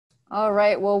All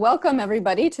right, well, welcome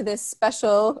everybody to this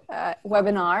special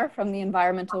webinar from the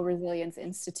Environmental Resilience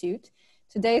Institute.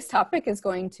 Today's topic is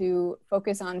going to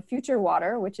focus on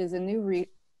FutureWater, which is a new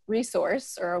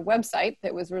resource or a website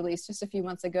that was released just a few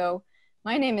months ago.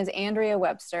 My name is Andrea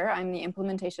Webster. I'm the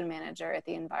implementation manager at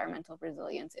the Environmental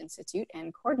Resilience Institute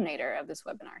and coordinator of this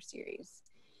webinar series.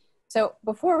 So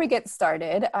before we get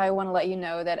started, I want to let you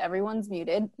know that everyone's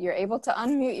muted. You're able to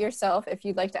unmute yourself if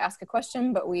you'd like to ask a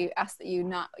question, but we ask that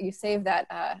you save that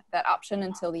option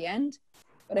until the end.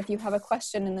 But if you have a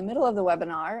question in the middle of the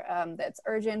webinar that's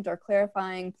urgent or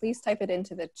clarifying, please type it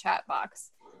into the chat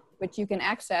box, which you can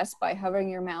access by hovering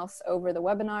your mouse over the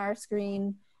webinar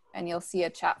screen, and you'll see a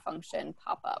chat function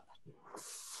pop up.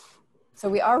 So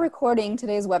we are recording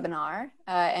today's webinar,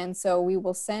 and so we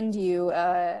will send you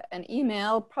an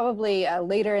email probably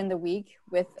later in the week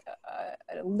with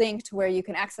a link to where you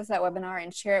can access that webinar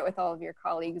and share it with all of your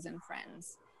colleagues and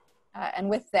friends.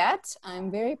 And with that, I'm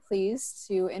very pleased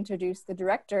to introduce the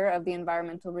director of the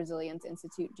Environmental Resilience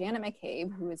Institute, Janet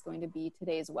McCabe, who is going to be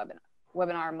today's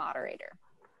webinar moderator.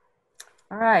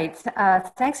 All right,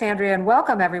 thanks, Andrea, and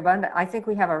welcome everyone. I think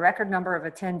we have a record number of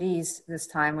attendees this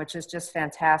time, which is just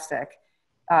fantastic.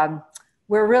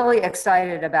 We're really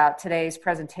excited about today's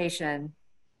presentation.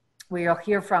 We'll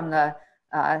hear from the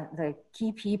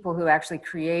key people who actually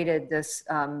created this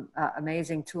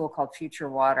amazing tool called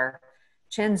FutureWater.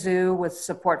 Chen, with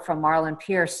support from Marlon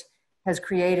Pierce, has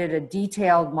created a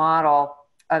detailed model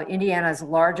of Indiana's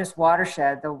largest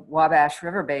watershed, the Wabash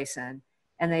River Basin,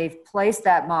 and they've placed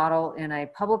that model in a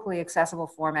publicly accessible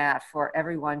format for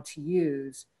everyone to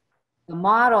use. The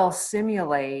model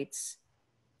simulates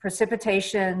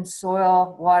precipitation,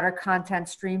 soil, water content,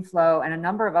 stream flow, and a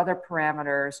number of other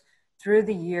parameters through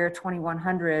the year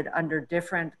 2100 under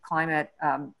different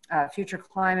future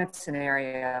climate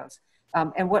scenarios.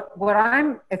 And what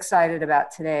I'm excited about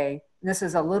today, and this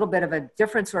is a little bit of a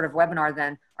different sort of webinar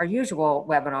than our usual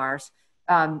webinars,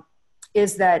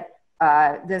 is that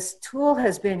this tool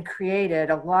has been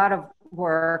created. A lot of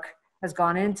work has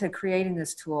gone into creating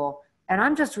this tool, and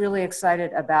I'm just really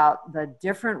excited about the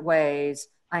different ways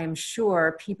I am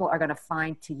sure people are going to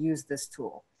find to use this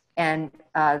tool. And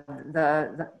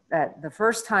the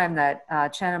first time that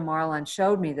Chen and Marlon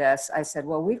showed me this, I said,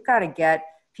 well, we've got to get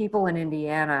people in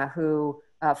Indiana who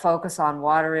focus on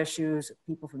water issues,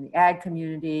 people from the ag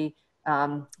community,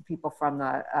 people from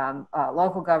the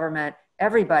local government,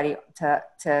 everybody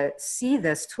to see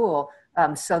this tool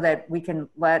so that we can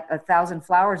let 1,000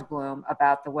 flowers bloom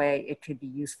about the way it could be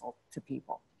useful to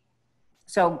people.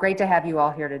 So great to have you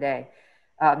all here today.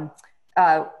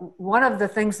 One of the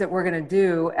things that we're going to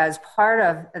do as part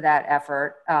of that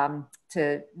effort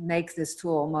to make this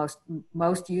tool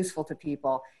most useful to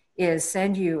people is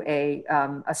send you a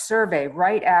survey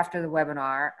right after the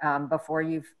webinar before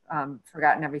you've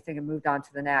forgotten everything and moved on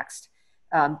to the next,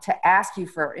 to ask you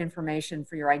for information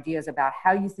for your ideas about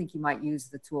how you think you might use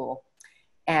the tool.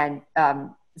 And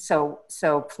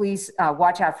so please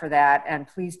watch out for that, and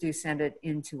please do send it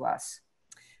in to us.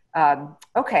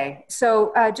 Okay,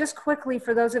 so just quickly,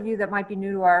 for those of you that might be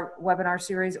new to our webinar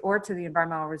series or to the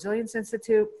Environmental Resilience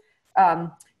Institute,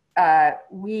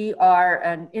 we are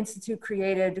an institute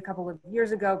created a couple of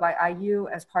years ago by IU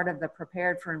as part of the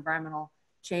Prepared for Environmental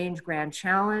Change Grand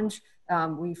Challenge.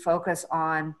 We focus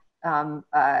on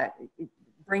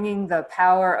bringing the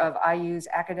power of IU's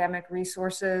academic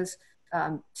resources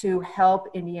to help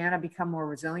Indiana become more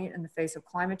resilient in the face of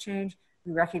climate change.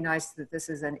 We recognize that this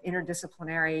is an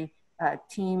interdisciplinary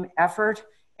team effort,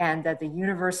 and that the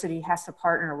university has to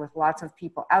partner with lots of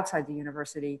people outside the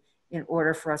university in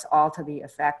order for us all to be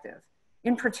effective.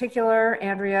 In particular,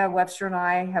 Andrea Webster and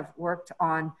I have worked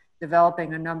on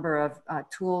developing a number of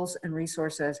tools and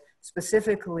resources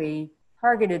specifically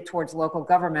targeted towards local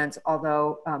governments,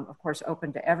 although of course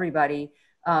open to everybody.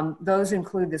 Those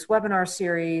include this webinar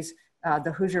series,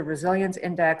 the Hoosier Resilience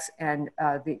Index, and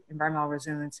the Environmental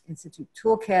Resilience Institute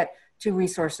Toolkit, two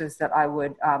resources that I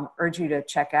would urge you to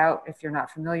check out if you're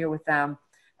not familiar with them.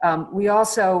 We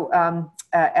also,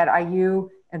 at IU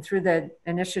and through the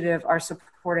initiative, are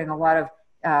supporting a lot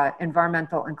of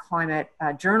environmental and climate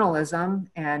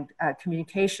journalism and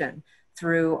communication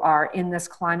through our In This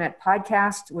Climate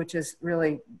podcast, which is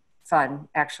really fun,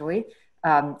 actually,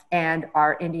 and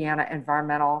our Indiana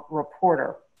Environmental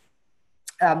Reporter.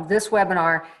 This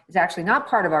webinar is actually not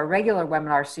part of our regular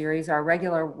webinar series. Our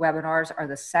regular webinars are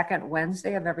the second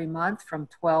Wednesday of every month from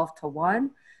 12 to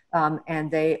 1, and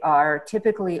they are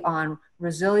typically on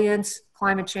resilience,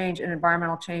 climate change, and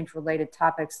environmental change related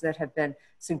topics that have been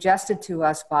suggested to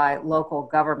us by local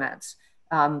governments.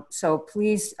 So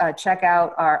please check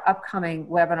out our upcoming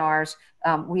webinars.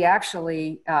 We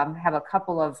actually have a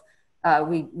couple of,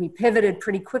 we pivoted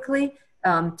pretty quickly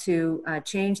to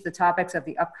change the topics of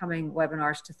the upcoming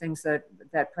webinars to things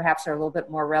that perhaps are a little bit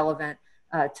more relevant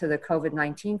to the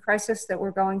COVID-19 crisis that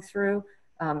we're going through.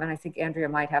 And I think Andrea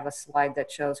might have a slide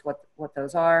that shows what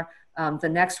those are. The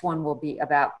next one will be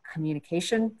about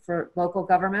communication for local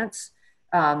governments.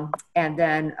 And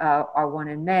then our one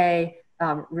in May,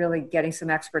 really getting some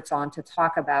experts on to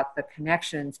talk about the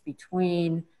connections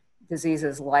between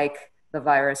diseases like the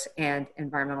virus and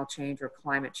environmental change or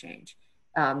climate change.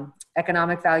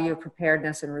 Economic value of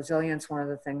preparedness and resilience, one of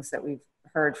the things that we've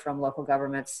heard from local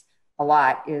governments a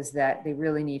lot is that they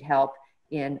really need help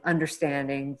in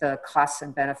understanding the costs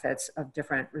and benefits of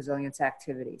different resilience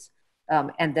activities.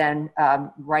 And then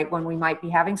right when we might be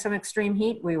having some extreme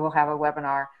heat, we will have a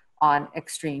webinar on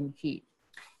extreme heat.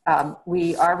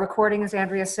 We are recording, as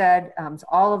Andrea said.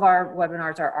 All of our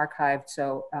webinars are archived,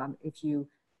 so if you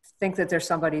think that there's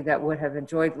somebody that would have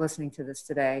enjoyed listening to this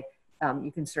today,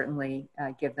 you can certainly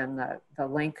give them the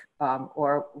link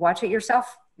or watch it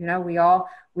yourself. You know, we all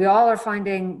are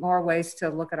finding more ways to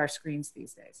look at our screens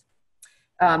these days.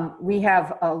 We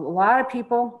have a lot of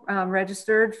people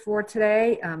registered for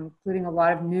today, including a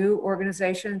lot of new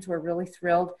organizations. We're really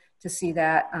thrilled to see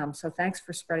that. So thanks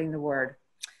for spreading the word.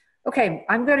 Okay,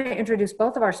 I'm going to introduce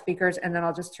both of our speakers and then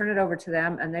I'll just turn it over to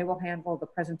them and they will handle the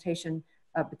presentation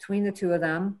between the two of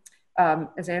them.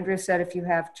 As Andrea said, if you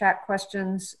have chat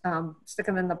questions, stick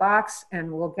them in the box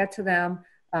and we'll get to them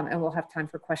and we'll have time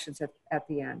for questions at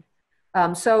the end.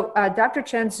 Dr.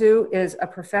 Chen Zhu is a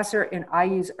professor in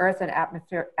IU's Earth and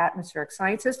Atmospheric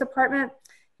Sciences Department.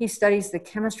 He studies the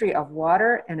chemistry of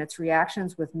water and its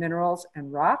reactions with minerals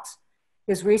and rocks.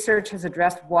 His research has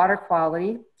addressed water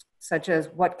quality, such as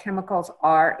what chemicals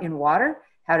are in water,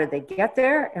 how did they get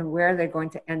there, and where they're going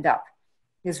to end up.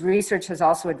 His research has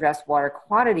also addressed water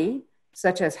quantity,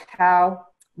 such as how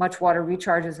much water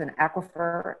recharges an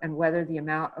aquifer and whether the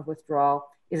amount of withdrawal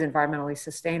is environmentally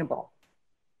sustainable.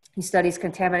 He studies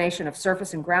contamination of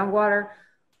surface and groundwater,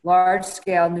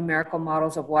 large-scale numerical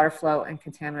models of water flow and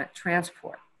contaminant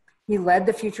transport. He led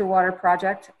the FutureWater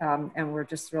project, and we're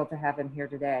just thrilled to have him here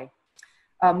today.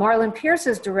 Marlon Pierce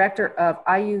is director of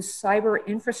IU's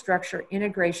Cyberinfrastructure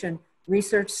Integration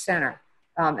Research Center.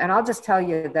 And I'll just tell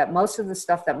you that most of the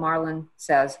stuff that Marlon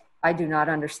says, I do not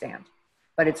understand,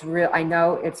 but I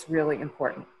know it's really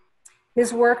important.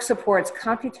 His work supports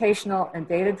computational and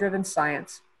data-driven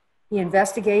science. He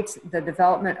investigates the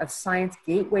development of science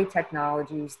gateway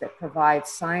technologies that provide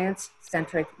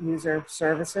science-centric user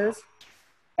services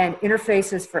and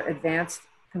interfaces for advanced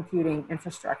computing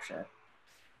infrastructure.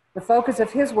 The focus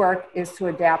of his work is to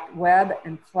adapt web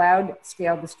and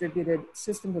cloud-scale distributed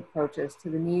systems approaches to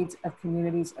the needs of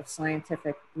communities of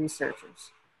scientific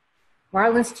researchers.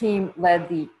 Marlon's team led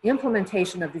the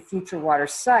implementation of the FutureWater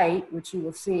site, which you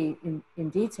will see in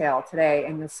detail today,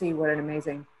 and you'll see what an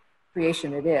amazing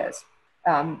creation it is.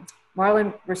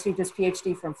 Marlon received his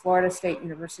PhD from Florida State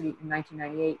University in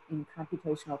 1998 in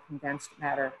computational condensed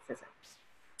matter physics.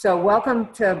 So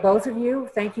welcome to both of you.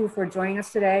 Thank you for joining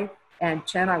us today. And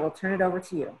Chen, I will turn it over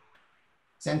to you.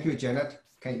 Thank you, Janet.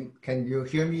 Can you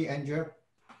hear me, Andrea?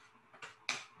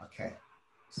 Okay,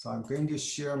 so I'm going to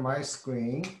share my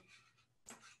screen.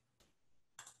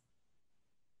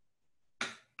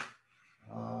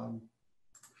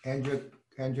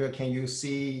 Andrea, can you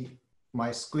see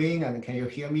my screen and can you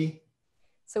hear me?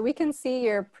 So we can see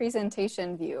your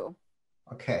presentation view.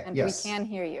 Okay, and yes. We can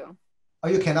hear you. Oh,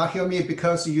 you cannot hear me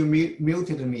because you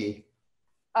muted me.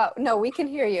 Oh, no, we can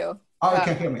hear you. Oh, you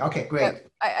can hear me. Okay, great.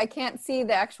 I can't see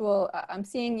the actual, I'm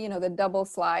seeing, you know, the double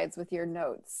slides with your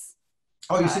notes.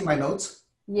 Oh, you see my notes?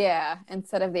 Yeah,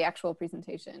 instead of the actual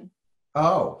presentation.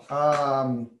 Oh,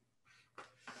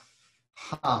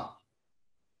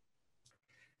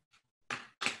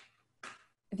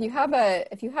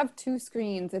 If you have two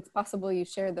screens, it's possible you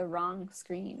share the wrong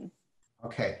screen.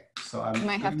 Okay, so you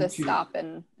might have to stop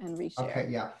and reshare. Okay,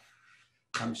 yeah.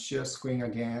 I'm share screen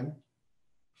again.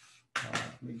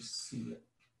 Let me see it.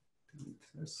 Delete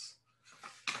this.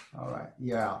 All right.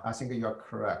 Yeah, I think you're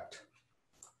correct.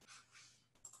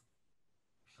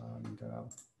 And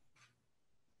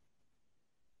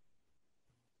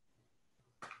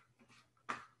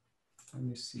let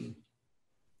me see.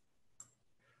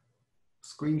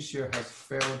 Screen share has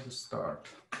failed to start.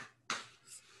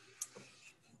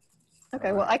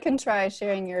 Okay, well, I can try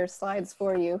sharing your slides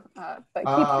for you, but keep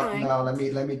trying. No, let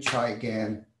me try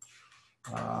again.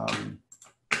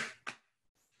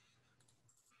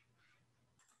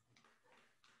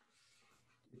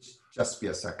 Just be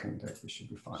a second, it should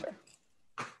be fine. Sure.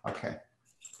 Okay.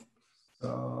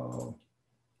 So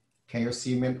Can you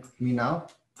see me now?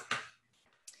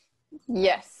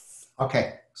 Yes.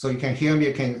 Okay, so you can hear me,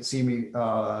 you can see me,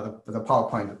 the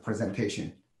PowerPoint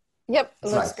presentation. Yep, it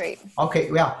looks great. Okay,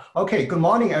 yeah. Okay, good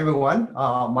morning, everyone.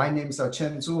 My name is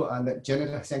Chen, and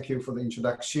Janet, thank you for the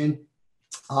introduction.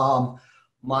 My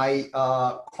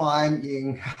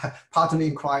partner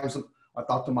in crime is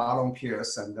Dr. Marlon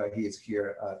Pierce, and he is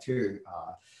here too.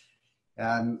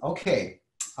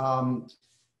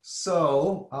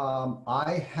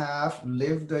 I have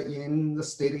lived in the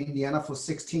state of Indiana for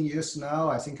 16 years now.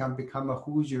 I think I've become a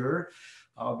Hoosier.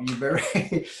 I'll be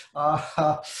very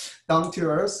down to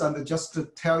earth, and just to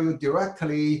tell you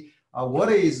directly,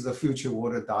 what is the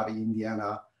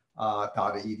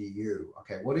FutureWater.indiana.edu?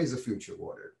 Okay, what is the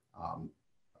FutureWater?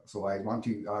 So I want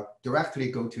to directly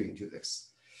go into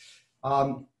this.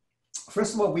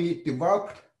 First of all, we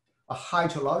developed a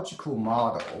hydrological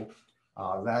model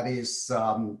that is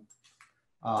for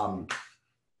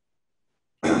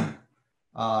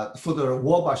the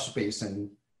Wabash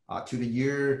Basin to the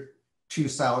year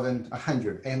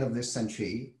 2100, end of this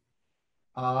century.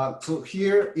 So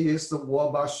here is the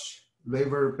Wabash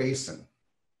River Basin.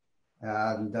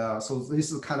 And so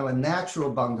this is kind of a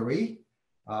natural boundary.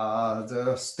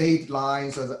 The state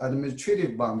lines are the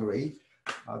administrative boundary.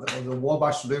 The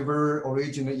Wabash River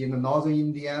originated in northern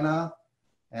Indiana,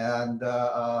 and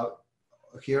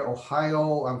here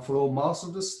Ohio, and flow most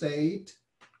of the state.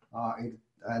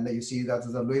 And you see that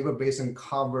the river basin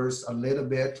covers a little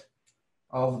bit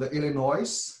of the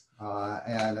Illinois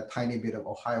and a tiny bit of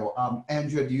Ohio.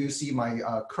 Andrea, do you see my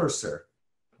cursor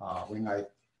when I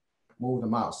move the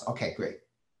mouse? Okay, great.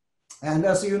 And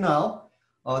as you know,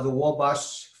 the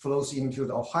Wabash flows into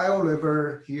the Ohio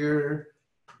River here,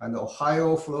 and the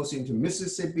Ohio flows into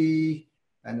Mississippi,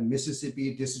 and the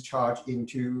Mississippi discharge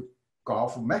into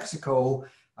Gulf of Mexico.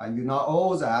 You know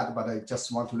all that, but I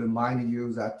just want to remind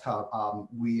you that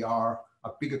we are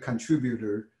a bigger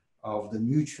contributor of the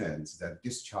nutrients that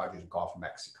discharge in Gulf of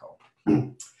Mexico.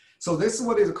 So this is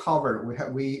what is covered.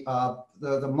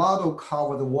 The model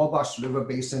covered the Wabash River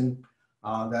Basin,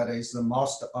 that is the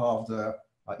most of the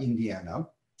Indiana.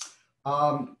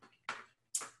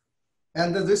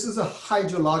 And this is a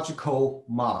hydrological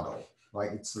model,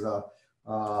 right? It's a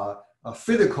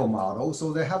physical model.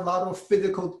 So they have a lot of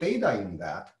physical data in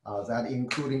that, that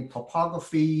including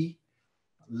topography,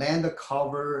 land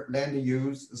cover, land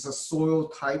use, the soil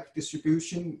type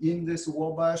distribution in this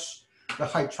Wabash, the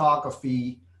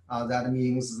hydrography, that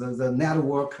means the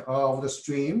network of the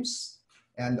streams.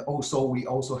 And also we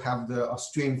also have the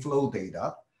stream flow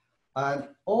data. And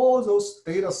all those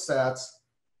data sets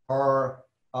are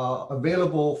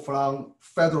available from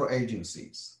federal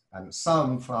agencies and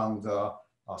some from the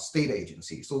state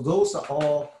agencies. So those are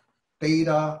all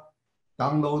data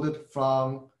downloaded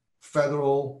from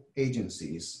federal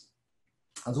agencies.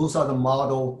 And those are the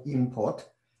model input.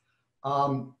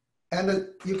 And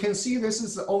you can see this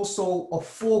is also a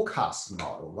forecast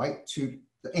model, right? To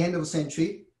the end of the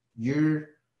century,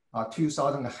 year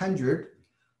 2100.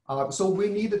 So we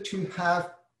needed to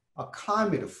have a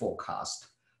climate forecast,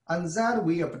 and that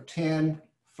we obtained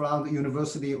from the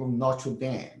University of Notre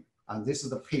Dame. And this is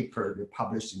the paper they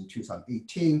published in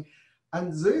 2018.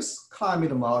 And this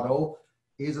climate model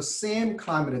is the same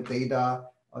climate data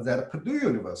that Purdue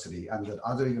University and that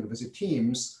other university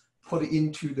teams put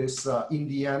into this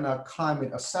Indiana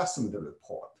Climate Assessment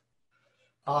Report.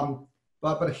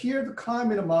 But here the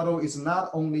climate model is not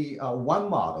only one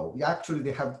model. Actually,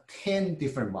 they have 10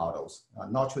 different models.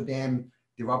 Notre Dame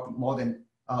developed more than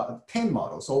 10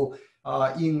 models. So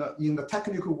in the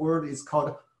technical word, it's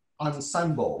called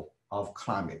ensemble of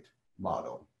climate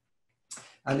model.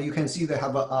 And you can see they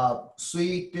have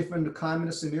 3 different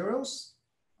climate scenarios,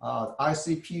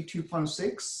 ICP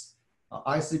 2.6,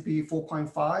 ICP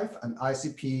 4.5, and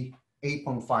ICP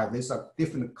 8.5. These are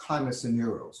different climate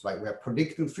scenarios, like we're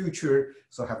predicting the future,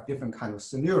 so have different kind of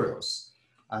scenarios.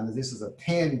 And this is a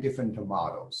 10 different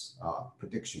models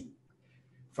prediction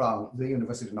from the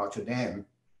University of Notre Dame.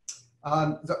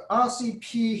 The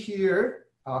RCP here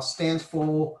stands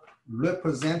for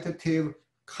representative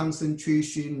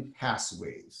concentration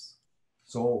pathways.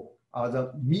 So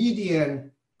the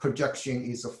median projection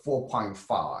is a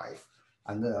 4.5,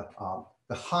 and the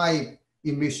high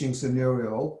emission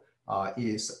scenario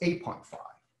is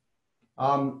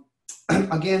 8.5.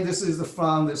 Again, this is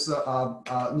from this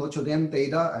Notre Dame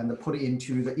data and put it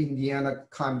into the Indiana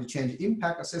Climate Change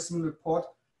Impact Assessment Report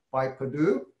by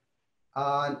Purdue.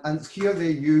 And here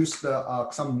they used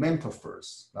some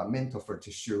metaphors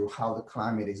to show how the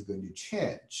climate is going to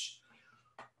change.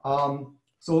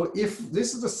 So if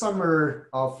this is the summer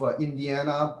of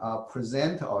Indiana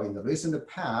present or in the recent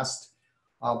past,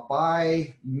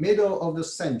 by middle of the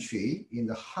century, in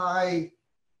the high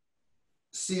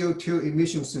CO2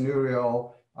 emission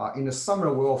scenario, in the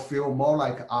summer, we'll feel more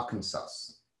like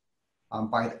Arkansas.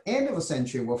 By the end of the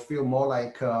century, we'll feel more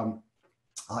like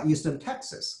Eastern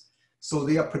Texas. So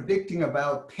they are predicting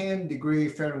about 10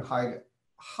 degrees Fahrenheit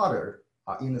hotter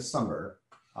in the summer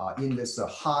in this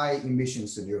high emission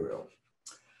scenario.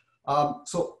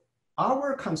 So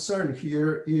our concern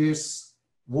here is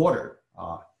water.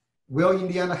 Will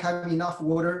Indiana have enough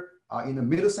water in the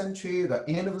middle century, the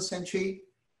end of the century?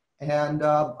 And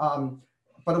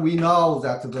but we know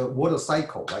that the water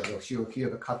cycle, like you'll see here,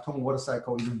 the cartoon water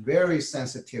cycle is very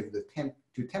sensitive to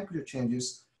temperature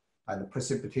changes and the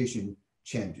precipitation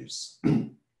changes.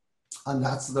 And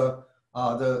that's the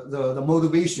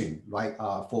motivation, right,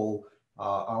 for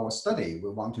our study.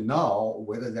 We want to know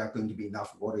whether there's going to be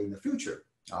enough water in the future.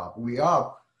 We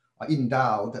are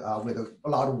endowed with a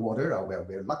lot of water. We're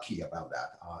very lucky about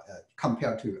that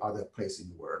compared to other places in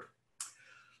the world.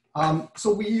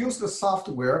 So we use the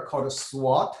software called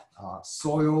SWOT,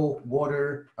 Soil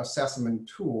Water Assessment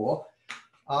Tool.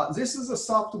 This is a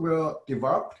software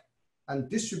developed and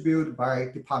distributed by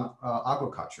Department of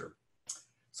Agriculture.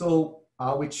 So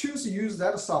we choose to use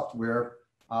that software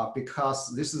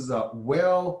because this is a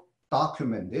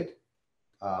well-documented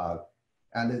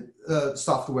and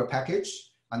software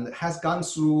package, and it has gone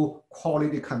through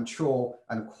quality control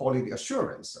and quality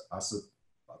assurance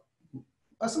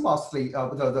as mostly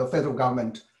the federal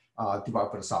government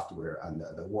developed the software and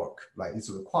the work, like it's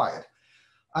required.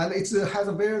 And it has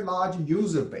a very large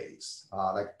user base,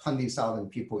 like 20,000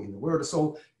 people in the world.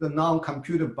 So the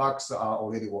non-computer bugs are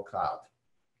already worked out.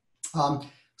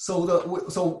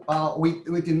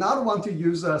 We did not want to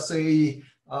use, say,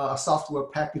 a software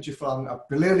package from a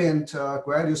brilliant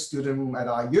graduate student at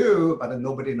IU, but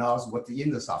nobody knows what's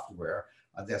in the software.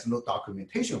 There's no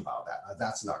documentation about that.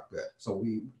 That's not good. So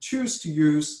we choose to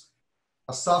use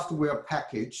a software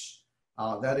package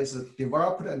that is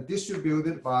developed and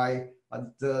distributed by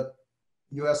the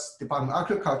U.S. Department of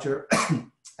Agriculture,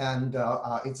 and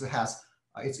it's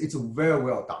very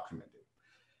well documented.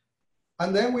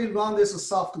 And then we run this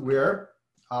software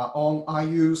on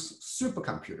IU's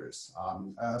supercomputers.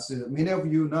 As many of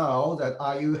you know, that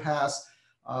IU has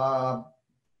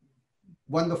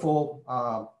wonderful,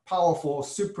 powerful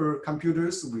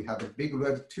supercomputers. We have the Big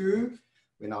Red 2.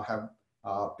 We now have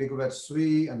Big Red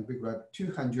 3 and Big Red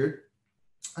 200.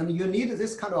 And you need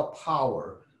this kind of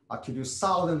power to do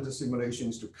thousands of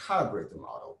simulations to calibrate the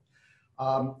model.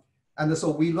 And so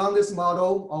we run this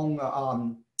model on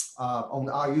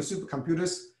the IU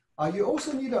supercomputers. You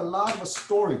also need a lot of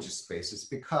storage spaces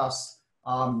because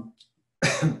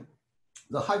the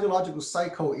hydrological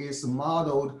cycle is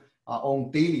modeled on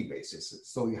daily basis.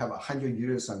 So you have 100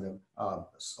 years and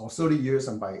or 30 years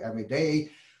and by every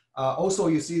day. Also,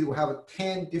 you see we have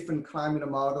 10 different climate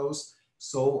models.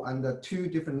 So under 2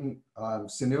 different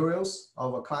scenarios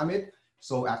of a climate.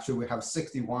 So actually we have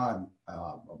 61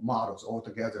 models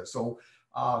altogether. So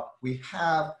we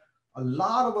have a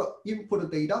lot of input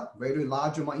data, very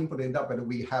large amount of input data, but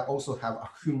we also have a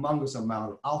humongous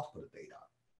amount of output data,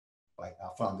 right,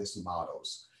 from these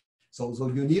models. So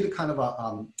you need kind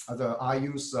of the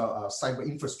IU's cyber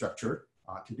infrastructure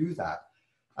to do that.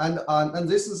 And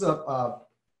this is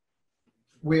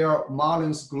where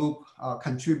Marlon's group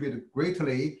contributed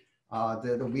greatly,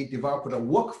 that we developed a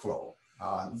workflow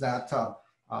that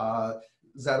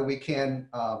we can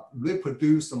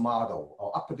reproduce the model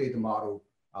or update the model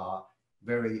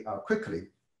very quickly.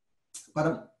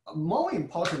 But more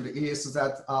important is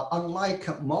that unlike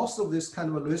most of this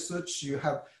kind of research you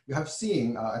have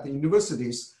seen at the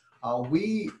universities,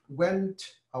 we went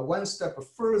one step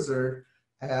further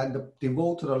and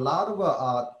devoted a lot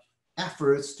of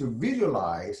efforts to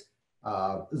visualize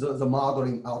the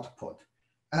modeling output.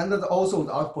 And also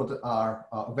the output are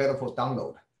available for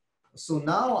download. So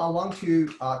now I want to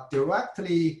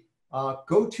directly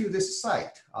go to this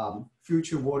site,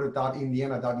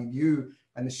 futurewater.indiana.edu,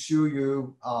 and show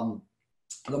you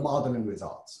the modeling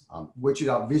results, which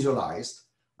are visualized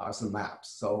as the maps.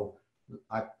 So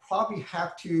I probably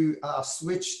have to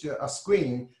switch the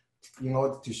screen in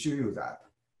order to show you that.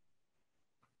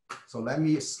 So let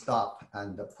me stop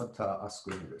and put a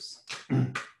screen this.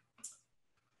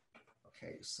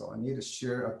 Okay, so I need to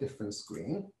share a different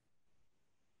screen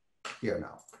here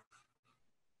now.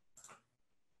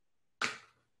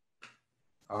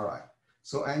 All right,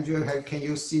 so Andrew, can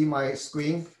you see my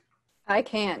screen? I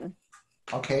can.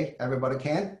 Okay, everybody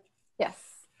can?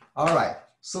 Yes. All right,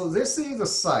 so this is the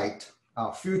site,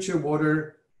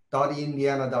 FutureWater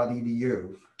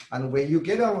 .indiana.edu. And when you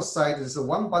get on the site, there's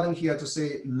one button here to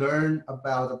say, learn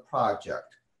about the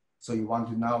project. So you want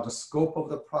to know the scope of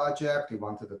the project, you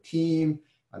want the team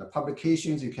and the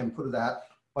publications, you can put that.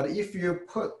 But if you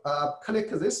click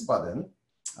this button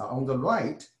on the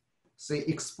right, say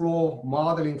explore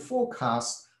modeling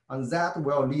forecast, and that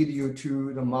will lead you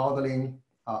to the modeling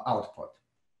output.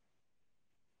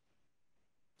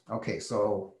 Okay,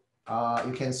 so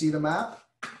you can see the map,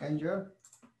 Andrea?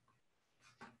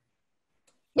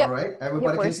 Yep. All right,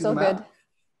 everybody can see the map?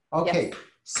 Good. Okay, yes.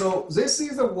 So this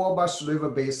is the Wabash River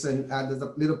Basin and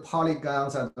the little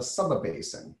polygons at the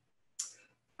sub-basin.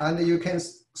 And you can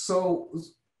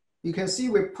see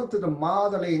we put the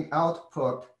modeling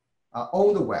output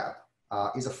on the web.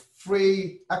 It's a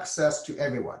free access to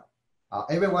everyone.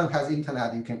 Everyone has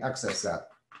internet, you can access that.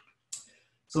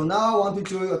 So now I want to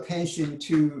draw your attention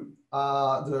to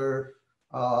the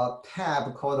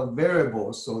tab called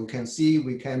variables. So you can see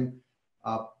we can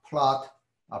plot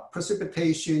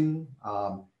precipitation,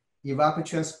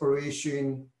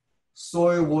 evapotranspiration,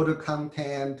 soil water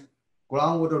content,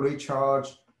 groundwater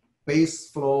recharge, base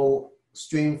flow,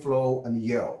 stream flow, and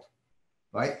yield,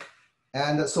 right?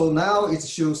 And so now it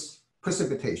shows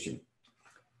precipitation.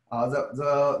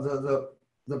 The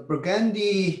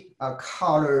burgundy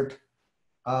colored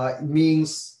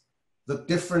means the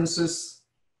differences,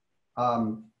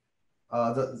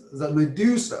 the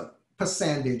reduced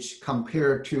percentage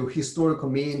compared to historical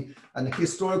mean, and the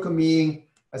historical mean,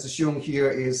 as shown here,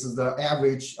 is the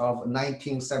average of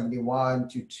 1971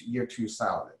 to year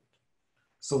 2000.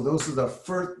 So those are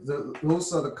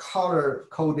those are the color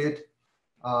coded.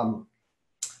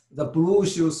 The blue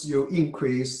shows you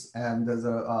increase, and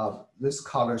this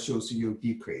color shows you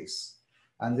decrease.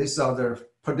 And these are the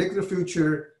predicted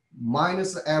future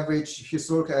minus the average,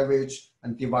 historical average,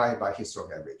 and divide by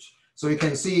historical average. So you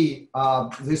can see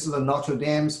this is the Notre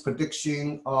Dame's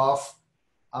prediction of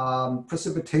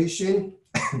precipitation,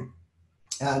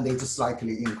 and they just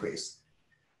slightly increase.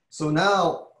 So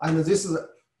now, and this is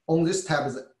on this tab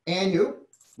is annual,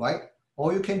 right?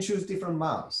 Or you can choose different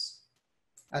months.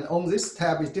 And on this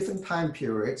tab is different time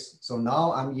periods. So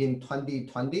now I'm in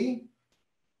 2020,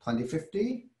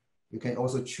 2050. You can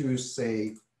also choose,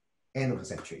 say, end of the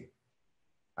century.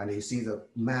 And you see the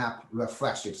map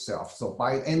refresh itself. So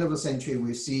by the end of the century,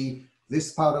 we see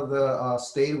this part of the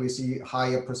state, we see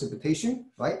higher precipitation,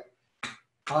 right?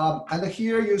 And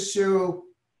here you show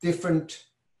different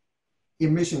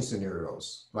emission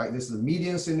scenarios, right? This is the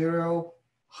median scenario,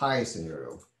 high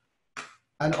scenario.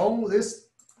 And on this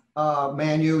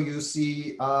menu, you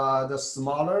see the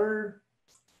smaller,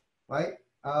 right?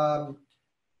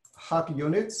 HUC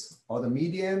units, or the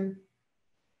medium,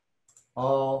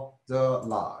 or the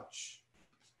large,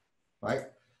 right?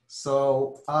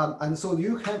 So, and so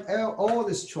you have all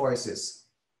these choices.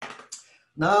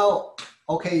 Now,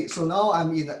 okay, so now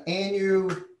I'm in the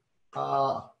annual,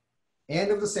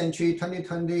 end of the century,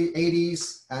 2020,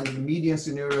 80s, and the median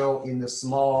scenario in the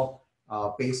small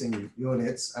basin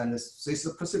units. And this is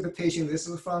the precipitation. This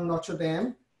is from Notre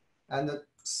Dame. And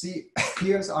see,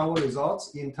 here's our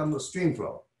results in terms of stream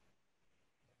flow,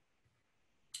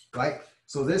 right?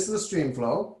 So this is the stream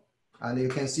flow. And you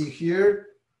can see here,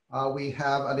 we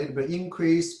have a little bit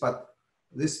increase, but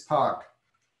this part,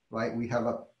 right, we have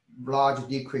a large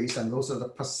decrease, and those are the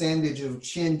percentage of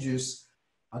changes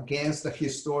against the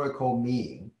historical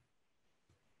mean.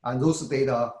 And those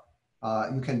data,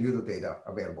 you can view the data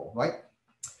available, right?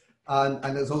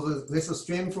 And so this is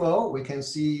stream flow. We can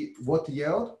see water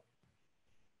yield,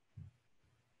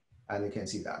 and you can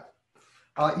see that.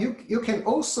 You can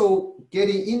also get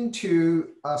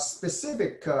into a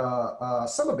specific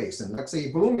sub-basin, like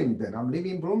say Bloomington. I'm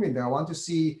living in Bloomington. I want to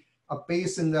see a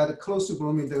basin that is close to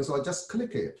Bloomington, so I just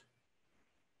click it,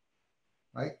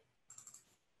 right?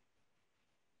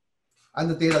 And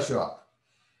the data show up.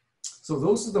 So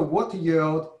those are the water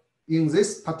yield in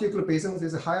this particular basin.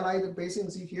 There's a highlighted basin,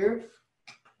 see here.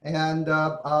 And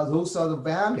those are the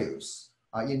values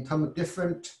in terms of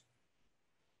different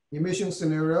emission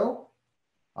scenario,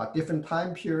 different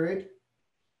time period.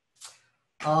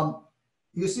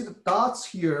 You see the dots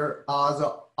here are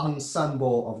the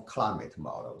ensemble of climate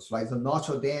models, right? The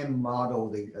Notre Dame model,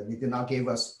 they did not give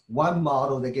us one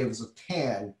model, they gave us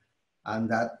 10, and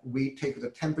that we take the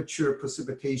temperature,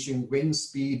 precipitation, wind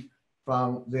speed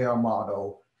from their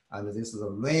model, and this is the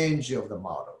range of the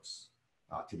models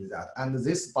to do that. And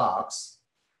this box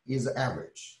is the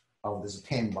average of these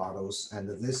 10 models, and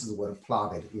this is what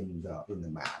plotted in the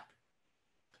map.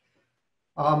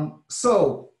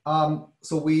 So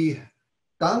we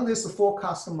done this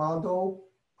forecast model.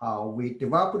 We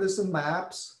developed some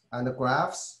maps and the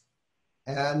graphs,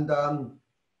 and then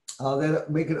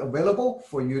make it available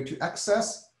for you to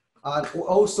access.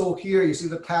 Also here, you see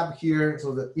the tab here,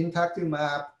 so the interactive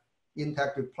map,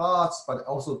 interactive plots, but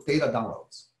also data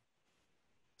downloads.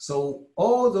 So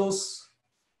all those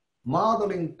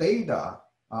modeling data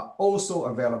are also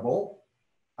available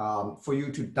for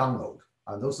you to download.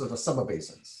 Those are the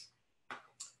subbasins.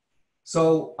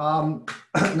 So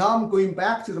now I'm going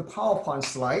back to the PowerPoint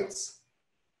slides.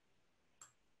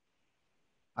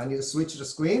 I need to switch the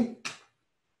screen.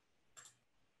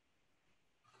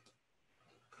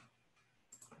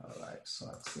 All right, so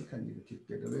I think I need to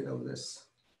get rid of this.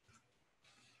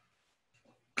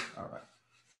 All right,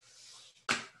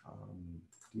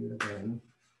 do it again.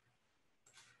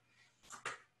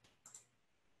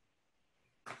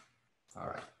 All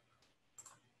right.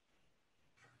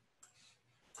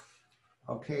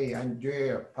 Okay,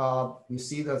 Andrea, you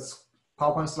see the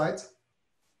PowerPoint slides?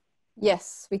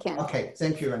 Yes, we can. Okay,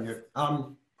 thank you, Andrea.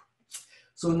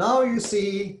 So now you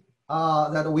see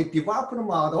that we developed a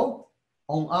model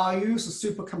on RU's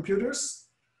supercomputers,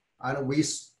 and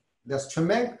there's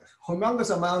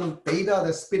humongous amount of data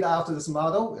that's spit out of this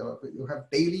model. You have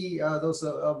daily those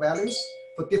values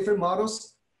for different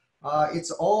models.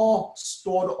 It's all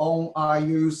stored on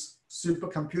RU's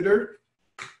supercomputer.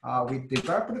 We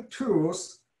developed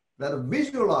tools that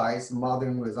visualize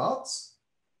modeling results,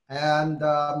 and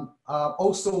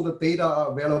also the data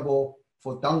are available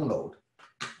for download.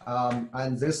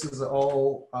 And this is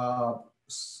all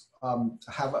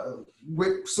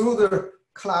through the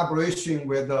collaboration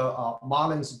with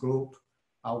Marlon's group,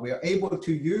 we are able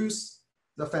to use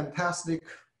the fantastic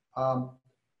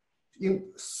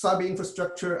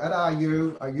Cyberinfrastructure at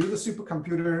RU, use a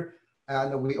supercomputer,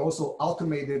 and we also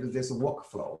automated this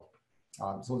workflow.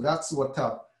 So that's what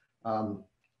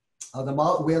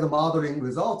where the modeling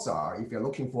results are, if you're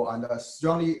looking for. And I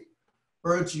strongly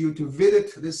urge you to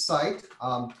visit this site.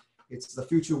 It's the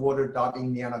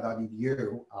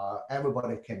FutureWater.indiana.edu.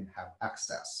 Everybody can have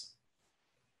access.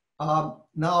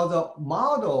 Now the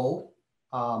model,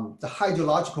 the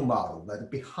hydrological model that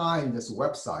behind this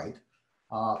website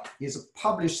is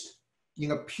published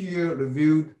in a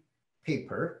peer-reviewed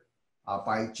paper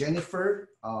by Jennifer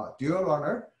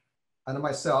Duerner and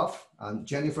myself.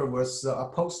 Jennifer was a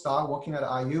postdoc working at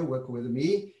IU, worked with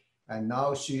me, and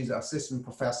now she's an assistant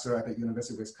professor at the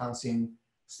University of Wisconsin,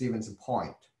 Stevens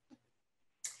Point.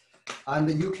 And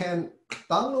you can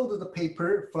download the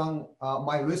paper from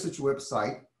my research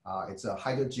website. It's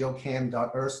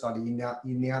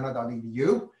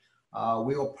hydrogeochem.earth.indiana.edu.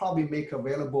 We will probably make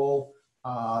available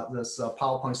this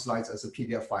PowerPoint slides as a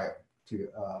PDF file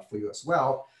for you as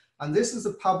well. And this is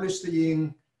published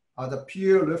in the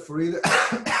peer-reviewed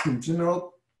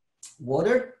journal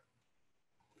Water.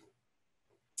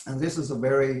 And this is a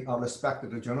very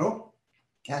respected journal.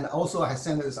 And also I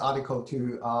sent this article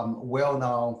to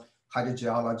well-known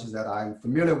hydrogeologists that I'm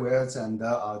familiar with, and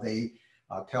they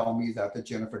tell me that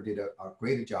Jennifer did a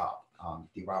great job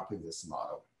developing this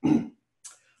model.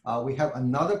 We have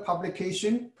another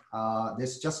publication.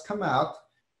 This just come out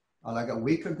like a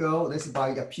week ago. This is by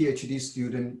a PhD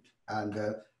student, and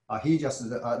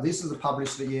this is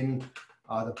published in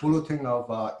the Bulletin of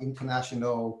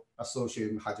International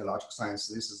Association of Hydrological Science.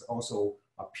 This is also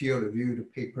a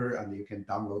peer-reviewed paper, and you can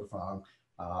download from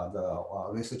the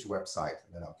research website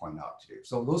that I'll point out to you.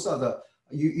 So those are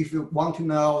if you want to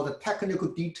know the technical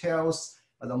details,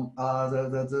 and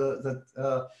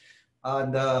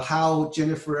how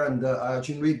Jennifer and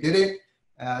Jean-Louis did it,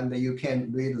 and you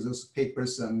can read those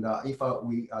papers. And if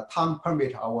time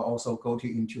permit, I will also go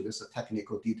into this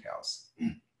technical details.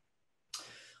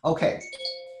 Okay,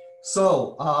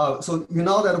 so you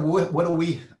know that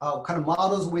what kind of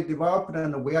models we developed,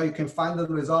 and where you can find the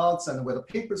results, and where the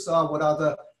papers are, what are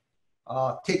the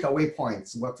takeaway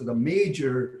points, what are the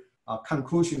major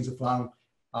conclusions from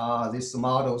these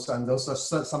models, and those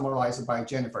are summarized by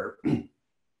Jennifer.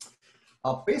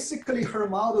 Basically, her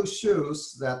model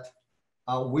shows that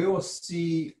we will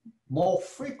see more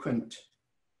frequent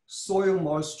soil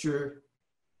moisture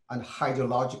and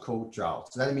hydrological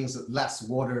droughts. That means less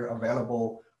water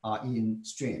available in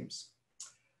streams.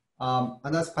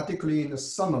 And that's particularly in the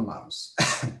summer months.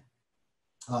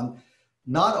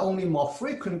 Not only more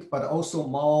frequent, but also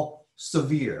more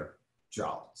severe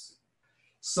droughts.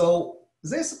 So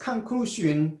this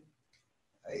conclusion,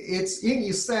 it's in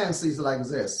a sense is like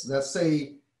this. Let's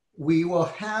say we will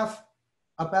have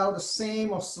about the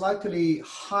same or slightly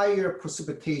higher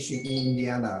precipitation in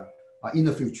Indiana in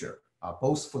the future,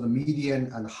 both for the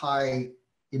medium and high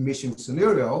emission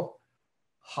scenario.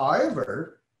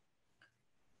 However,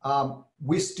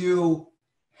 we still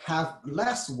have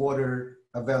less water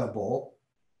available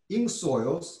in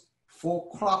soils for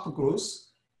crop growth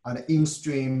and in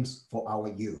streams for our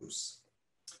use.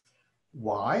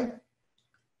 Why?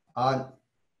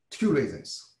 Two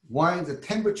reasons. One, the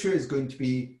temperature is going to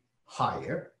be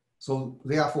higher, so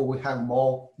therefore we have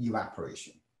more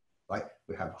evaporation, right?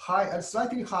 We have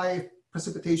slightly high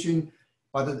precipitation,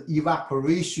 but the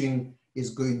evaporation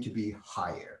is going to be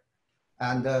higher.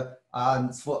 And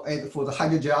for the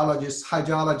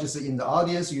hydrologists in the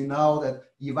audience, you know that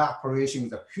evaporation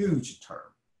is a huge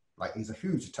term, like it's a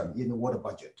huge term in the water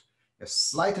budget. A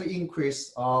slight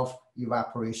increase of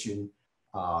evaporation,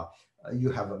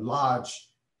 you have a large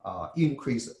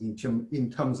increase in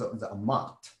terms of the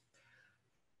amount.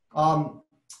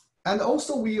 And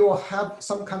also we will have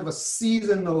some kind of a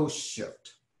seasonal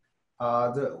shift.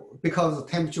 Because the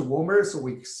temperature warmer, so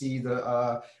we see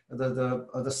the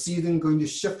season going to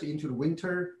shift into the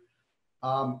winter.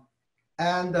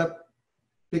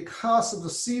 Because of the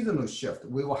seasonal shift,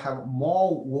 we will have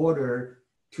more water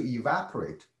to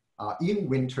evaporate in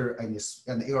winter and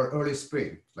early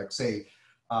spring, like say.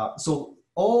 So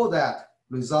all that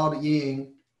result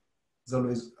in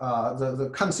the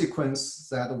consequence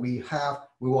that we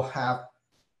will have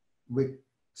with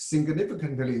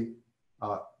significantly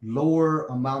lower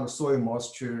amount of soil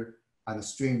moisture and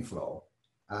stream flow,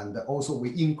 and also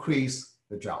we increase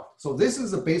the drought. So this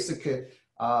is the basic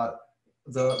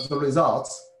the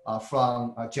results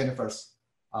from Jennifer's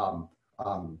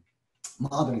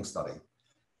modeling study.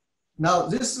 Now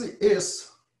this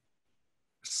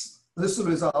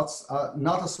results are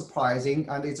not surprising,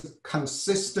 and it's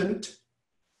consistent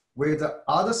with the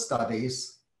other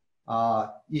studies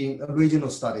in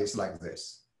regional studies like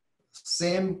this.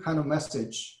 Same kind of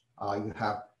message. You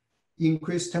have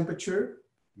increased temperature,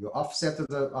 you offset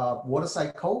the water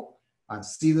cycle, and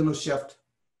seasonal shift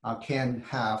can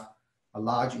have a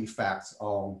large effect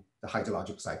on the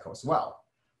hydrologic cycle as well.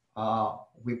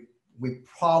 We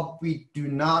probably do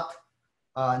not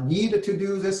need to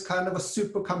do this kind of a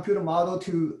supercomputer model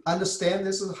to understand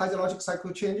this hydrologic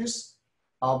cycle changes.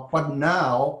 But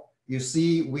now you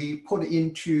see we put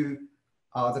into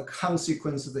the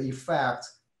consequences, the effect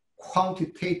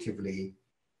quantitatively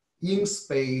in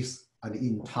space and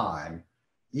in time.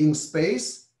 In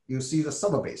space, you see the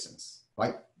subbasins,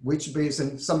 right? Which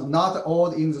basin, not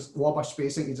all in the Wabash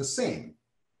Basin is the same.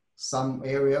 Some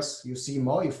areas you see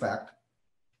more effect.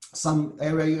 Some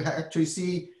area you actually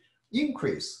see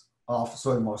increase of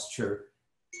soil moisture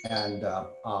and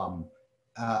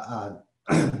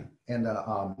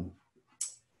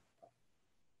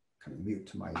can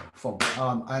mute my phone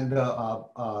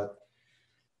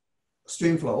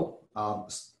stream flow.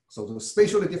 So the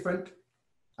spatially different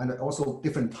and also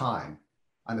different time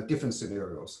and different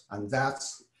scenarios. And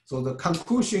that's, so the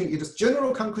conclusion, it is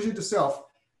general conclusion itself,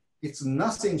 it's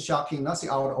nothing shocking, nothing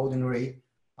out of the ordinary,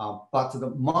 but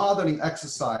the modeling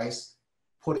exercise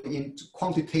put in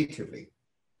quantitatively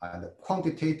and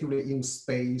quantitatively in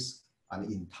space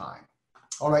and in time.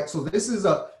 All right, so this is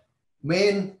a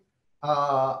main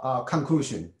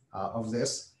conclusion of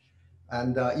this.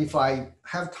 And if I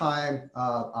have time,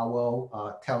 I will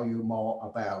tell you more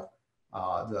about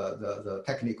the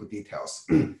technical details.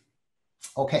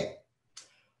 Okay.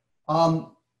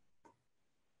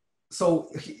 So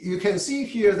you can see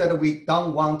here that we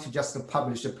don't want to just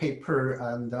publish a paper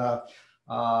and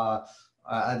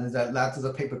let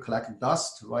the paper collect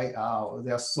dust, right?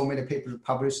 There are so many papers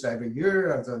published every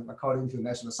year. According to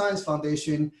National Science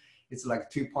Foundation, it's like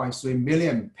 2.3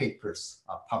 million papers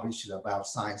published about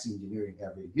science engineering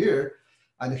every year.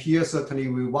 And here certainly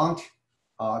we want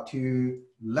to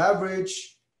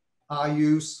leverage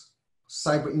use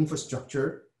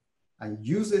Cyberinfrastructure and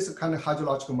use this kind of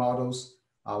hydrological models.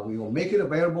 We will make it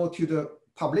available to the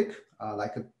public,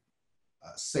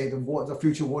 say the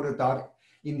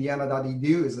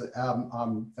FutureWater.indiana.edu is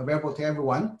available to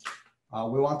everyone.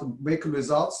 We want to make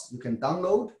results you can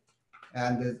download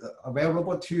and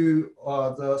available to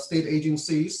the state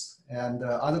agencies and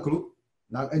other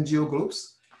non-NGO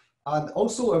groups, and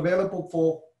also available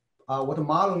for what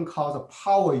Marlon calls the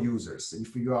power users.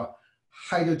 If you are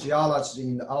hydrogeologist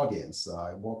in the audience,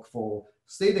 work for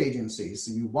state agencies,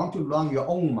 you want to run your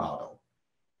own model,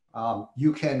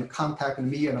 you can contact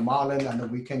me and Marlon,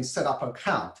 and we can set up an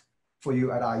account for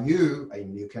you at IU,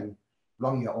 and you can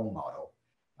run your own model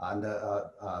and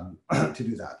to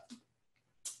do that.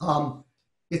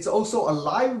 It's also a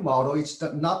live model. It's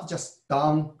not just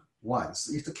done once.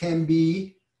 It can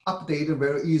be updated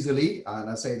very easily. And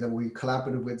I say that we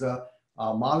collaborated with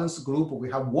Marlon's group.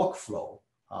 We have workflow.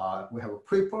 We have a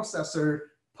pre-processor,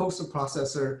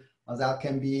 post-processor that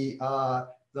can be, the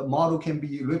model can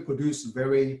be reproduced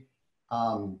very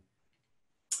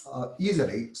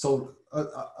easily. So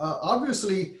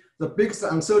obviously, the biggest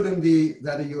uncertainty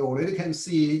that you already can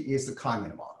see is the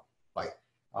climate model. Like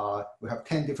we have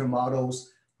 10 different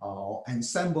models,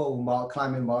 ensemble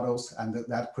climate models, and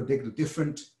that predict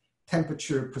different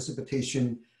temperature,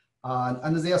 precipitation,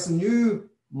 and there's new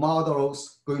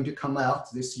models going to come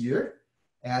out this year.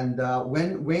 And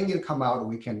when it come out,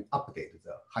 we can update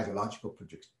the hydrological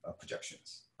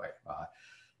projections, right?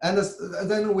 And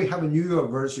then we have newer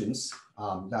versions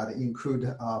that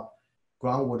include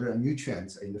groundwater and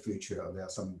nutrients in the future. There are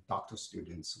some doctoral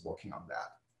students working on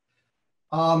that.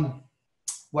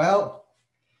 Well,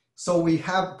 so we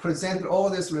have presented all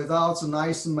these results,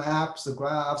 nice maps, the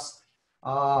graphs.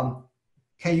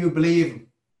 Can you believe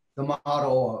the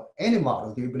model or any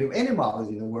model? Do you believe any model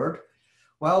in the world?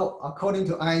 Well, according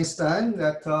to Einstein,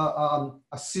 that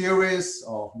a series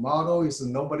of model is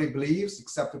nobody believes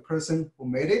except the person who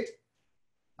made it.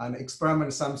 An experiment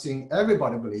is something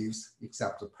everybody believes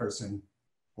except the person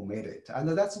who made it. And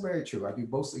that's very true. I do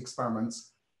both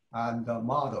experiments and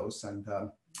models. And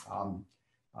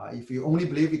if you only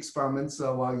believe experiments,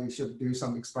 well, you should do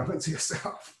some experiments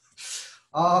yourself.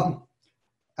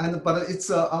 But it's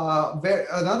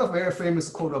another very famous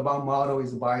quote about model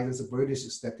is by this British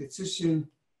statistician,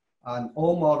 and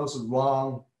all models are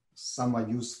wrong, some are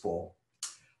useful.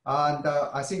 And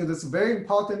I think this very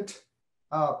important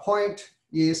point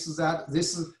is that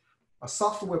this is a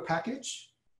software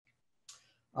package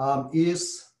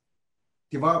is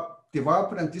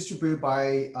developed and distributed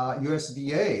by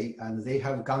USDA, and they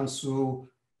have gone through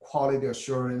quality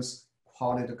assurance,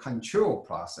 quality control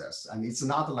process. And it's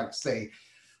not like, say,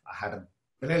 I had a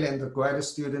brilliant grad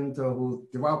student who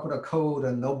developed a code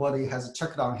and nobody has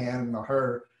checked on him or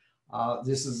her.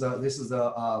 This is a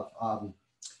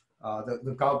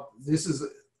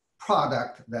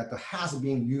product that has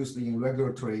been used in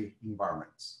regulatory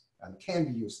environments and can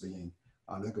be used in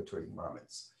regulatory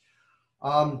environments.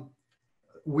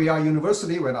 We are a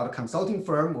university, we're not a consulting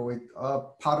firm.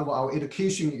 Part of our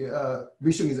education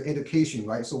vision is education,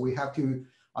 right? So we have to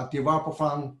develop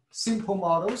from simple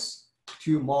models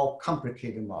to more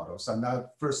complicated models. And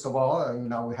first of all,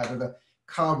 we had the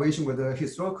correlation with the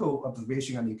historical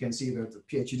observation, and you can see that the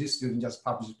PhD student just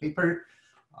published a paper.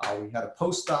 We had a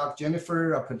postdoc,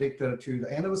 Jennifer, predicted to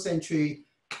the end of the century.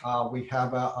 We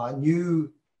have a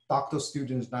new doctoral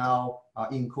students now,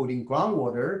 including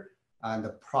groundwater, and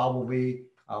probably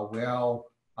will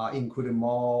include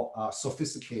more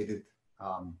sophisticated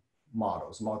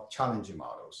models, more challenging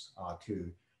models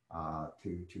to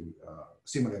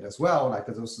simulate as well. Like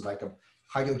those, like a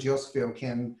hydrogeosphere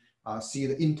can see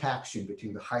the interaction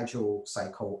between the hydro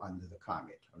cycle and the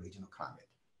climate, regional climate.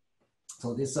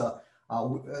 So this,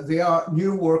 there are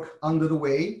new work under the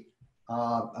way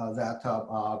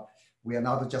that we are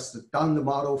not just done the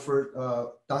model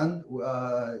for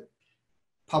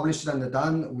published and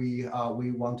done. We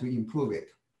want to improve it.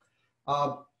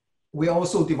 We're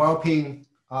also developing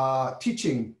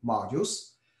teaching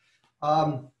modules.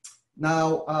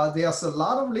 Now, there's a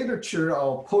lot of literature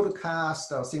or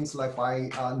podcast, things like by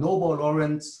Nobel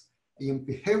laureates in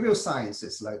behavioral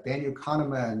sciences, like Daniel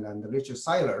Kahneman and Richard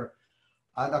Seiler.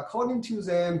 And according to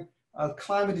them,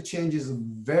 climate change is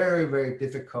very, very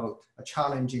difficult, a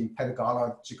challenging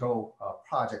pedagogical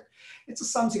project. It's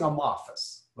something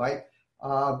amorphous, right?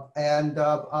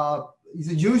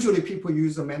 Usually people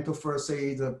use the metaphor,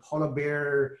 say the polar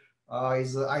bear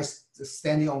is ice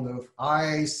standing on the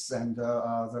ice, and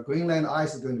the Greenland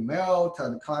ice is going to melt,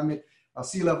 and the climate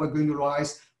sea level is going to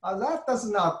rise. That does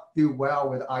not do well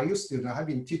with IU students. I've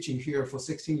been teaching here for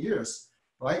 16 years,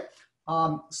 right?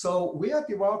 So we are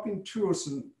developing tools.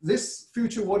 This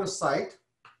FutureWater site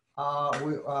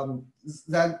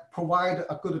that provide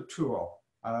a good tool.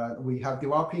 We have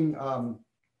developing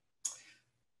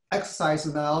exercise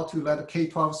now to let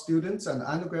K-12 students and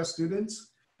undergrad students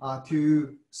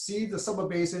to see the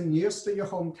subbasin nearest to your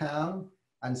hometown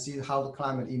and see how the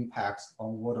climate impacts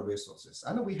on water resources.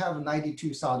 I know we have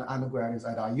 92,000 undergraduates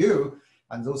at IU,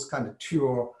 and those kind of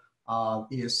tool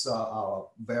is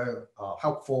very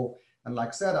helpful. And like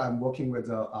I said, I'm working with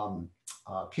a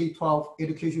K-12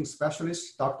 education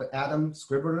specialist, Dr. Adam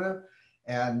Scribbner,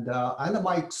 and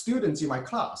my students in my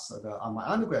class, my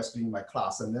undergrad students in my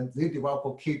class, and then they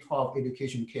develop K-12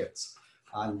 education kits,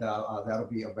 and that'll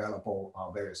be available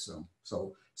very soon.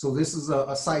 So this is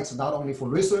a site not only for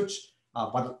research,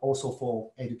 but also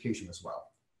for education as well.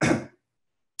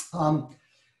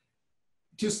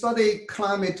 To study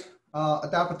climate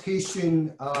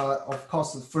adaptation, of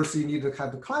course, first you need to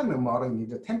have the climate model, you need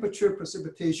the temperature,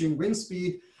 precipitation, wind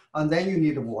speed, and then you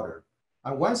need the water.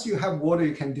 And once you have water,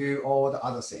 you can do all the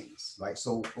other things, right?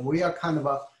 So we are kind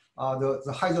of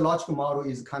the hydrological model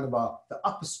is kind of the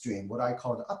upstream, what I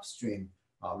call the upstream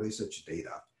research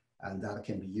data, and that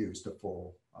can be used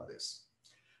for this.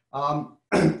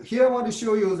 Here I want to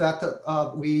show you that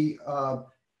we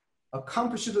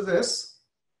accomplished this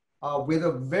with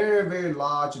a very, very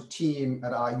large team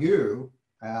at IU,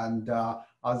 and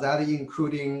that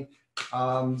including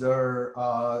their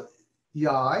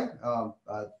ERI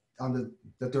under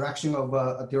the direction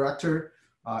of Director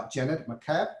Janet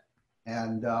McCabe,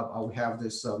 and we have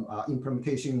this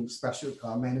implementation special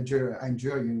manager,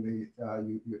 Andrea, you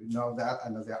know that,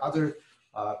 and there are other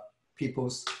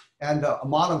peoples. And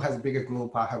Marlon has a bigger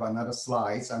group. I have another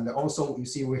slides. And also you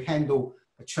see we handle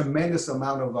a tremendous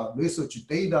amount of research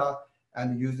data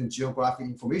and using geographic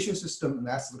information system. And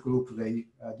that's the group, they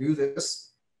do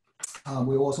this.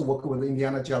 We also work with the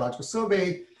Indiana Geological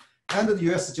Survey and the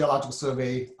US Geological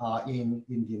Survey in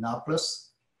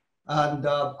Indianapolis. And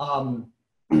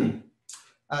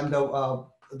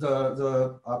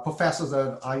the professors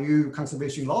at IU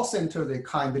Conservation Law Center, they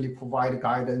kindly provide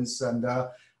guidance and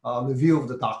review of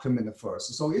the document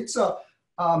first. So it's a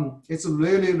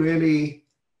really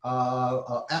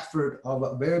effort of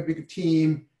a very big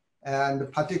team,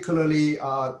 and particularly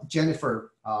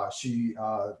Jennifer, she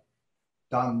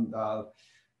done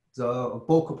the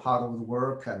bulk part of the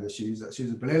work, and she's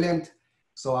brilliant.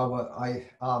 So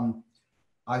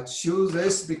I choose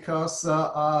this because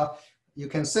you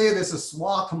can say this is a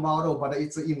SWOT model, but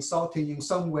it's insulting in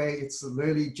some way. It's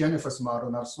really Jennifer's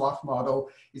model, not a SWOT model.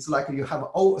 It's like you have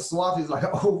SWOT is like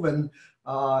an oven.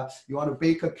 You want to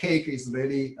bake a cake, is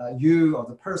really you or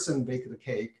the person bake the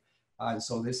cake. And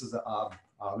so this is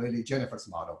really Jennifer's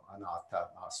model, not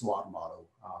a SWOT model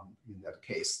in that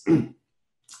case. And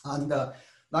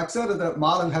like I said,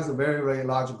 Marlon has a very, very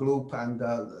large group, and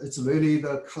it's really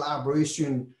the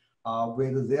collaboration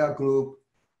with their group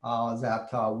that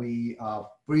we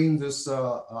bring this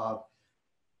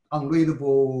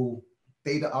unreadable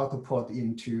data output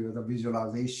into the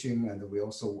visualization, and we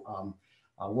also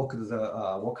work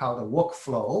out a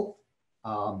workflow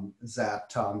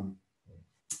that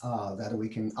we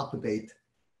can update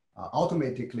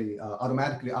automatically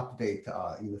update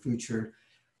in the future.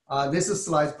 This is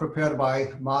slides prepared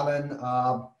by Marlon.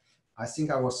 I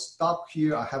think I will stop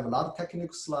here. I have a lot of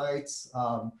technical slides.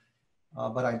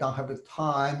 But I don't have the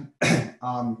time.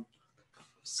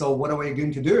 So what are we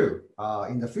going to do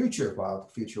in the future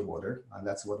about FutureWater? And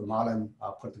that's what Marlon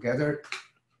put together.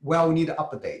 Well, we need to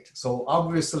update. So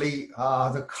obviously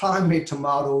the climate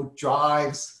model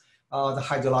drives the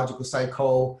hydrological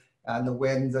cycle. And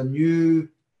when the new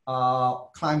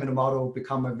climate model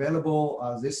become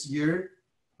available this year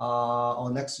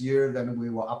or next year, then we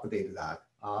will update that.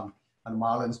 And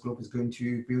Marlon's group is going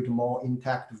to build more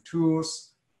interactive tools,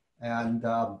 and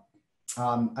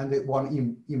they want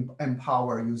to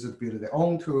empower users to build their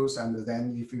own tools. And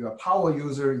then if you're a power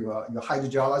user, you're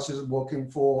hydrogeologist working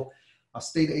for a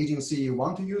state agency, you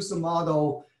want to use the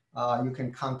model, you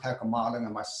can contact Marlon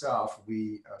and myself.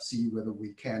 We see whether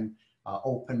we can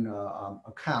open an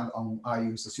account on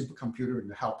IU's supercomputer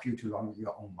and help you to run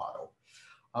your own model.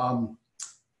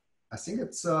 I think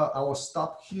it's, I will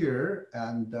stop here,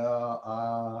 and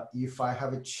if I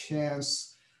have a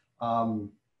chance,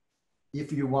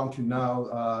 if you want to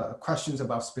know questions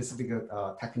about specific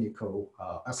technical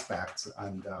aspects,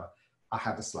 and I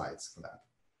have the slides for that.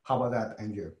 How about that,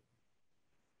 Andrew?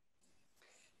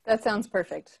 That sounds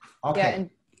perfect. Okay. Yeah,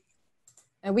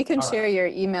 and we can share your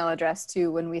email address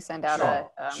too when we send out a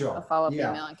follow-up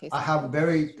email in case. I have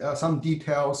some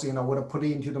details, you know, what to put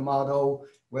into the model,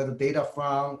 where the data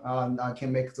from, and I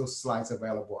can make those slides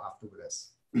available after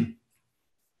this.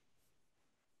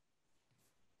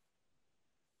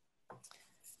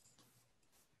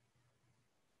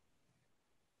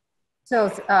 So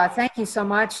thank you so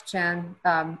much, Chen.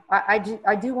 I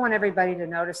do want everybody to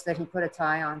notice that he put a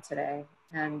tie on today.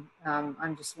 And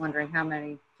I'm just wondering how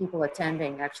many people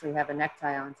attending actually have a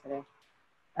necktie on today.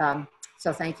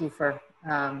 So thank you for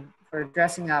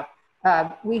dressing up.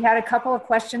 We had a couple of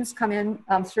questions come in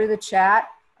through the chat.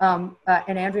 And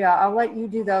Andrea, I'll let you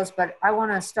do those, but I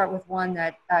want to start with one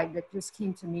that just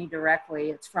came to me directly.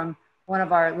 It's from one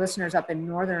of our listeners up in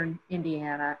northern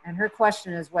Indiana. And her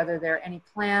question is whether there are any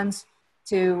plans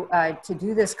to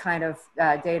do this kind of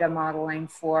data modeling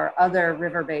for other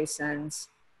river basins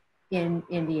in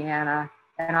Indiana.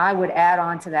 And I would add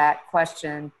on to that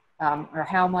question, or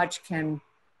how much can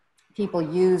people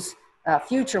use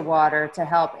FutureWater to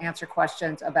help answer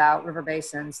questions about river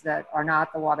basins that are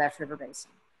not the Wabash River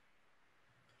Basin?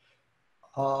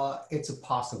 It's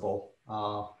possible.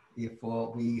 If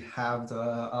we have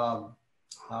the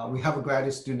we have a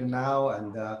graduate student now,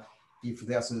 and if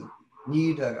there's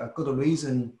need a good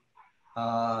reason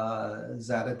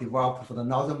that are developed for the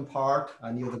northern part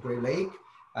near the Great Lake,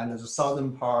 and the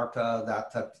southern part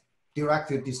that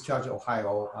directly discharge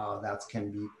Ohio that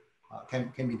can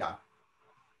be done.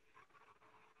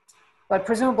 But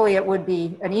presumably it would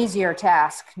be an easier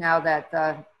task now that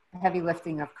the heavy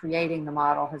lifting of creating the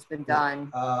model has been done.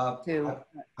 A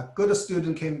good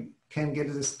student can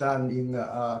get this done in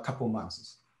a couple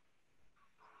months.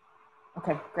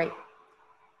 Okay, great.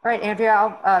 All right, Andrea,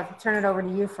 I'll turn it over to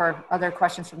you for other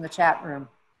questions from the chat room.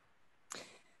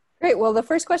 Great. Well, the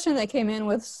first question that came in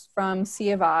was from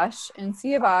Siavash, and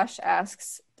Siavash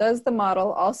asks, does the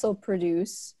model also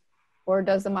produce, or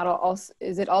does the model also,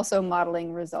 is it also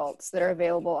modeling results that are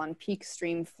available on peak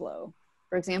stream flow?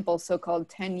 For example, so-called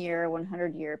 10-year,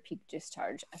 100-year peak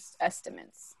discharge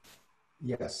estimates.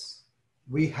 Yes,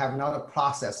 we have not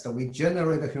processed. We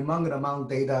generate a humongous amount of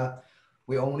data.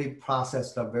 We only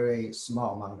processed a very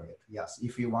small amount of it. Yes,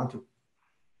 if you want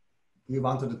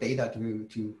the data to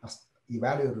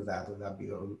evaluate that,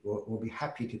 we'll be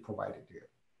happy to provide it to you.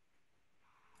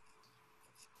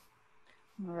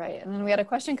 All right, and then we had a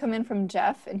question come in from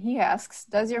Jeff, and he asks,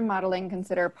 does your modeling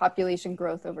consider population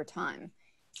growth over time?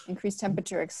 Increased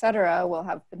temperature, et cetera, will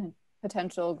have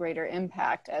potential greater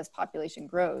impact as population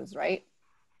grows, right?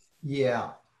 Yeah.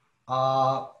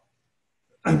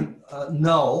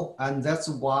 No, and that's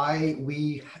why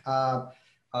we,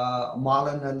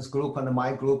 Marlon and his group and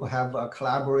my group have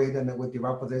collaborated and we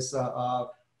developed this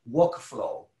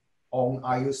workflow on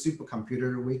our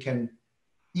supercomputer. We can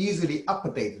easily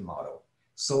update the model.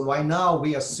 So right now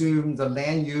we assume the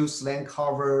land use, land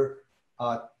cover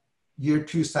year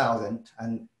 2000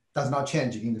 and does not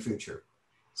change in the future.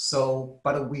 So,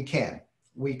 but we can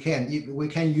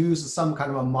use some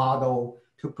kind of a model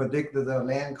to predict the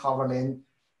land cover,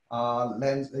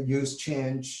 land use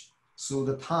change through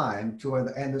the time toward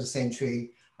the end of the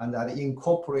century, and that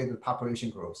incorporate the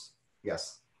population growth.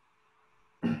 Yes.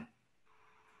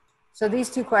 So these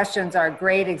two questions are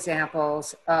great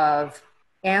examples of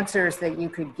answers that you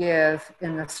could give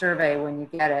in the survey when you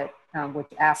get it, which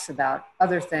asks about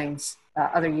other things,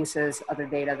 other uses, other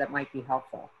data that might be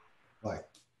helpful. Right,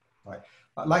 right.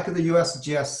 Like the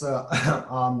USGS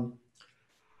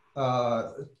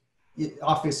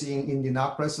office in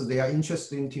Indianapolis, they are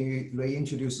interested to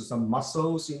reintroduce some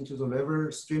mussels into the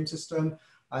river stream system,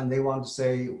 and they want to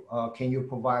say, can you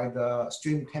provide the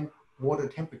stream water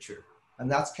temperature?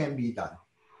 And that can be done.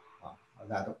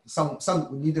 That some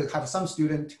need to have some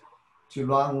student to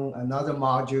run another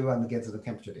module and get the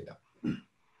temperature data.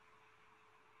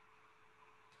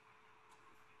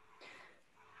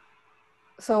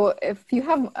 So if you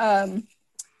have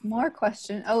more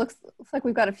questions, oh, looks like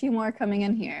we've got a few more coming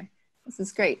in here. This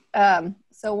is great.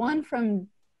 So one from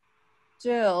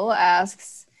Jill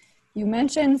asks, you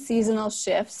mentioned seasonal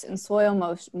shifts in soil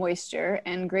moisture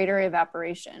and greater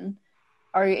evaporation.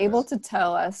 Are you able to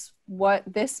tell us what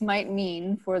this might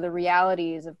mean for the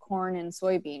realities of corn and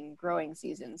soybean growing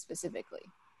season specifically?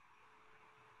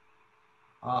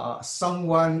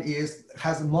 Someone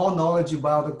has more knowledge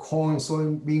about the corn and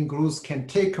soybean growth can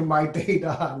take my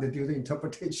data and do the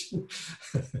interpretation.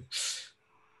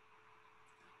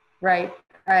 Right,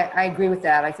 I agree with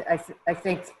that. I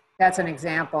think that's an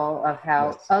example of how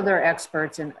yes. Other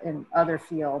experts in other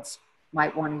fields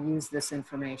might want to use this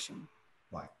information.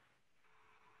 Right.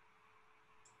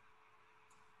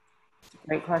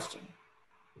 Great question.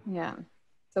 Yeah.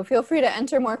 So feel free to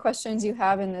enter more questions you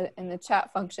have in the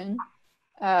chat function.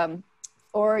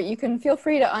 Or you can feel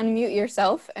free to unmute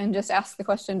yourself and just ask the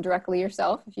question directly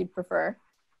yourself if you'd prefer.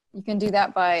 You can do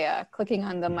that by clicking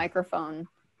on the microphone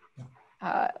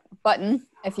button.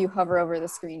 If you hover over the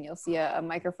screen, you'll see a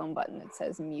microphone button that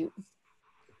says mute.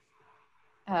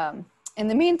 In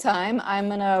the meantime, I'm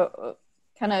gonna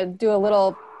kind of do a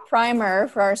little primer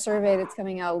for our survey that's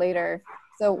coming out later.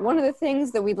 So one of the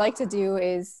things that we'd like to do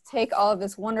is take all of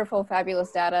this wonderful,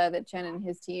 fabulous data that Chen and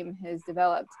his team has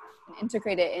developed and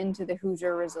integrate it into the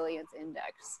Hoosier Resilience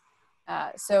Index.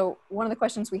 So one of the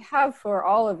questions we have for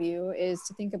all of you is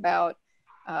to think about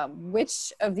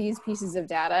which of these pieces of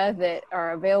data that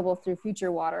are available through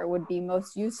FutureWater would be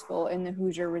most useful in the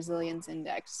Hoosier Resilience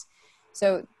Index.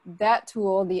 So that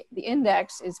tool, the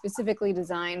index, is specifically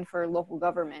designed for local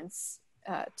governments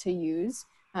to use.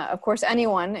 Of course,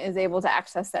 anyone is able to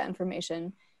access that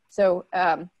information. So,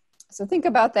 so think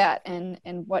about that and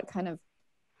what kind of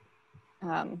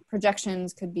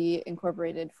projections could be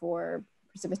incorporated for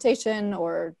precipitation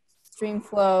or stream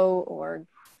flow or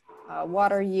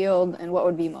water yield, and what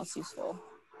would be most useful.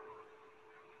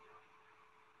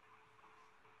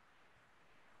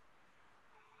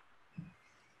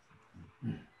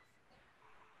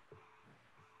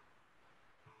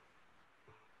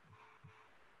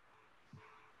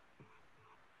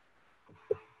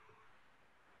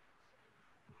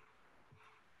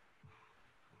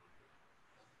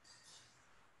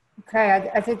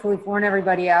 Okay, I think we've worn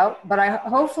everybody out, but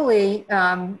hopefully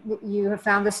you have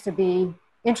found this to be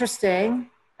interesting.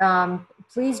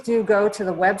 Please do go to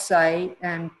the website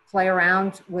and play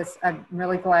around with, I'm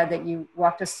really glad that you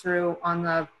walked us through on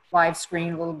the live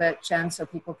screen a little bit, Chen, so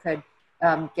people could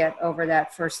get over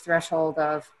that first threshold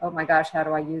of, oh my gosh, how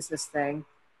do I use this thing?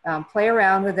 Play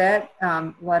around with it.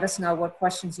 Let us know what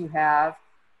questions you have.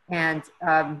 And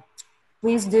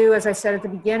please do, as I said at the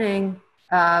beginning,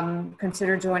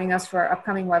 consider joining us for our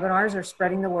upcoming webinars or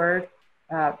spreading the word.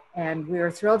 And we are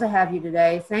thrilled to have you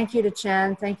today. Thank you to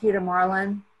Chen, thank you to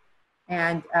Marlon,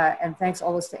 and thanks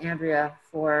always to Andrea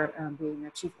for being the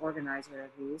chief organizer of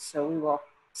these. So we will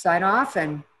sign off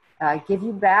and give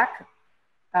you back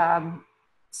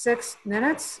 6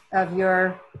 minutes of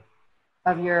your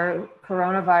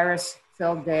coronavirus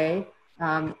filled day.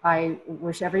 I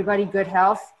wish everybody good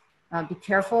health. Be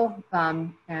careful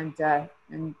and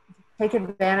take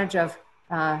advantage of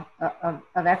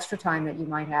extra time that you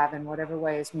might have in whatever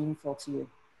way is meaningful to you.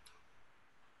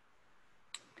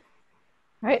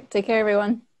 All right, take care,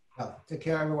 everyone. Take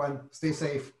care, everyone. Stay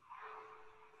safe.